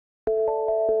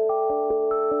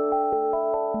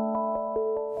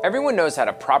Everyone knows how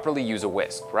to properly use a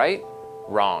whisk, right?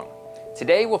 Wrong.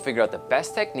 Today we'll figure out the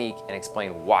best technique and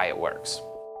explain why it works.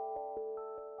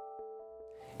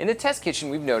 In the test kitchen,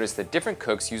 we've noticed that different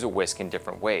cooks use a whisk in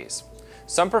different ways.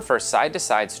 Some prefer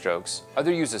side-to-side strokes,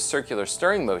 others use a circular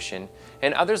stirring motion,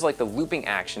 and others like the looping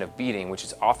action of beating, which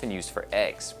is often used for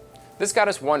eggs. This got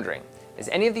us wondering, is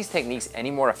any of these techniques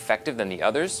any more effective than the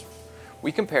others?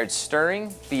 We compared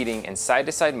stirring, beating, and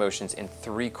side-to-side motions in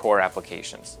 3 core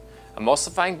applications: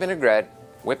 emulsifying vinaigrette,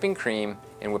 whipping cream,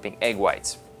 and whipping egg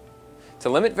whites. To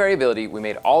limit variability, we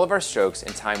made all of our strokes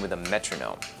in time with a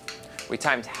metronome. We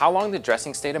timed how long the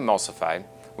dressing stayed emulsified,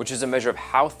 which is a measure of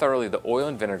how thoroughly the oil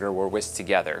and vinegar were whisked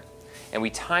together, and we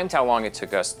timed how long it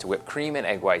took us to whip cream and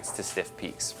egg whites to stiff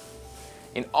peaks.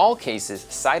 In all cases,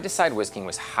 side-to-side whisking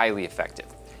was highly effective.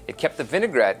 It kept the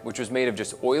vinaigrette, which was made of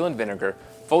just oil and vinegar,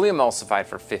 fully emulsified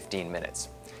for 15 minutes.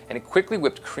 And it quickly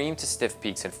whipped cream to stiff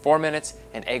peaks in 4 minutes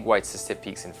and egg whites to stiff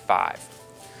peaks in 5.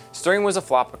 Stirring was a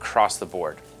flop across the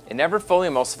board. It never fully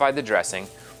emulsified the dressing,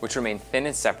 which remained thin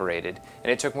and separated,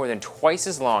 and it took more than twice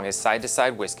as long as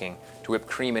side-to-side whisking to whip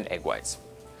cream and egg whites.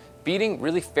 Beating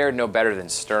really fared no better than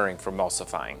stirring for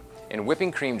emulsifying, and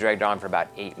whipping cream dragged on for about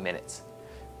 8 minutes.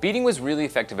 Beating was really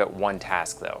effective at one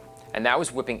task though, and that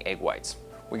was whipping egg whites.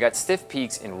 We got stiff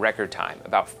peaks in record time,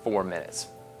 about 4 minutes.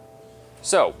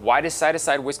 So, why does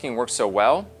side-to-side whisking work so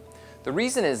well? The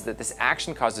reason is that this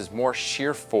action causes more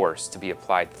shear force to be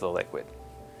applied to the liquid.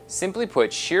 Simply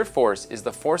put, shear force is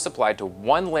the force applied to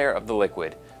one layer of the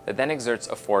liquid that then exerts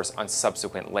a force on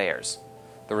subsequent layers.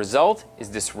 The result is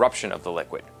disruption of the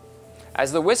liquid.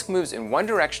 As the whisk moves in one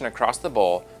direction across the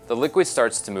bowl, the liquid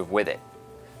starts to move with it.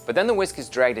 But then the whisk is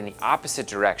dragged in the opposite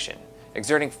direction,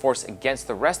 exerting force against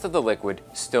the rest of the liquid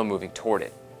still moving toward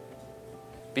it.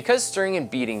 Because stirring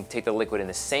and beating take the liquid in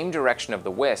the same direction of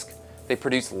the whisk, they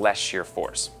produce less shear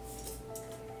force.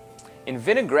 In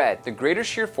vinaigrette, the greater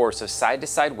shear force of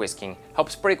side-to-side whisking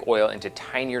helps break oil into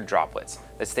tinier droplets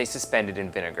that stay suspended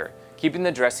in vinegar, keeping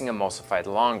the dressing emulsified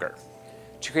longer.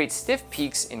 To create stiff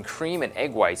peaks in cream and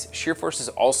egg whites, shear force is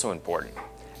also important.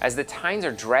 As the tines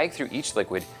are dragged through each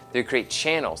liquid, they create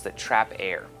channels that trap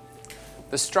air.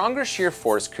 The stronger shear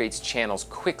force creates channels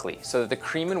quickly so that the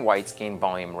cream and whites gain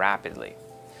volume rapidly.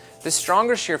 This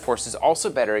stronger shear force is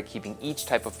also better at keeping each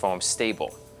type of foam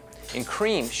stable. In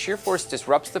cream, shear force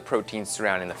disrupts the proteins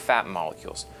surrounding the fat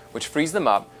molecules, which frees them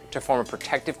up to form a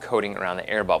protective coating around the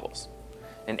air bubbles.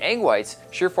 In egg whites,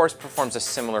 shear force performs a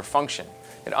similar function.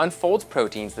 It unfolds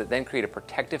proteins that then create a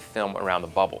protective film around the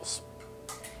bubbles.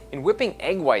 In whipping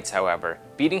egg whites, however,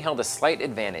 beating held a slight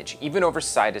advantage even over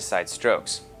side-to-side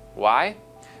strokes. Why?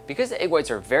 Because the egg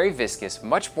whites are very viscous,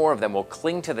 much more of them will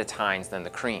cling to the tines than the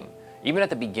cream, even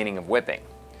at the beginning of whipping.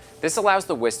 This allows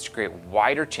the whisk to create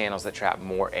wider channels that trap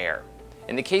more air.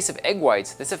 In the case of egg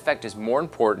whites, this effect is more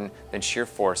important than shear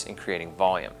force in creating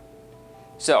volume.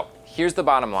 So, here's the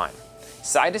bottom line.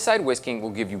 Side-to-side whisking will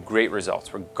give you great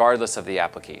results regardless of the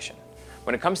application.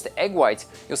 When it comes to egg whites,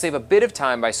 you'll save a bit of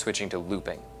time by switching to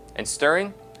looping. And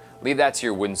stirring? Leave that to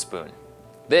your wooden spoon.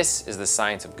 This is the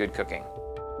science of good cooking.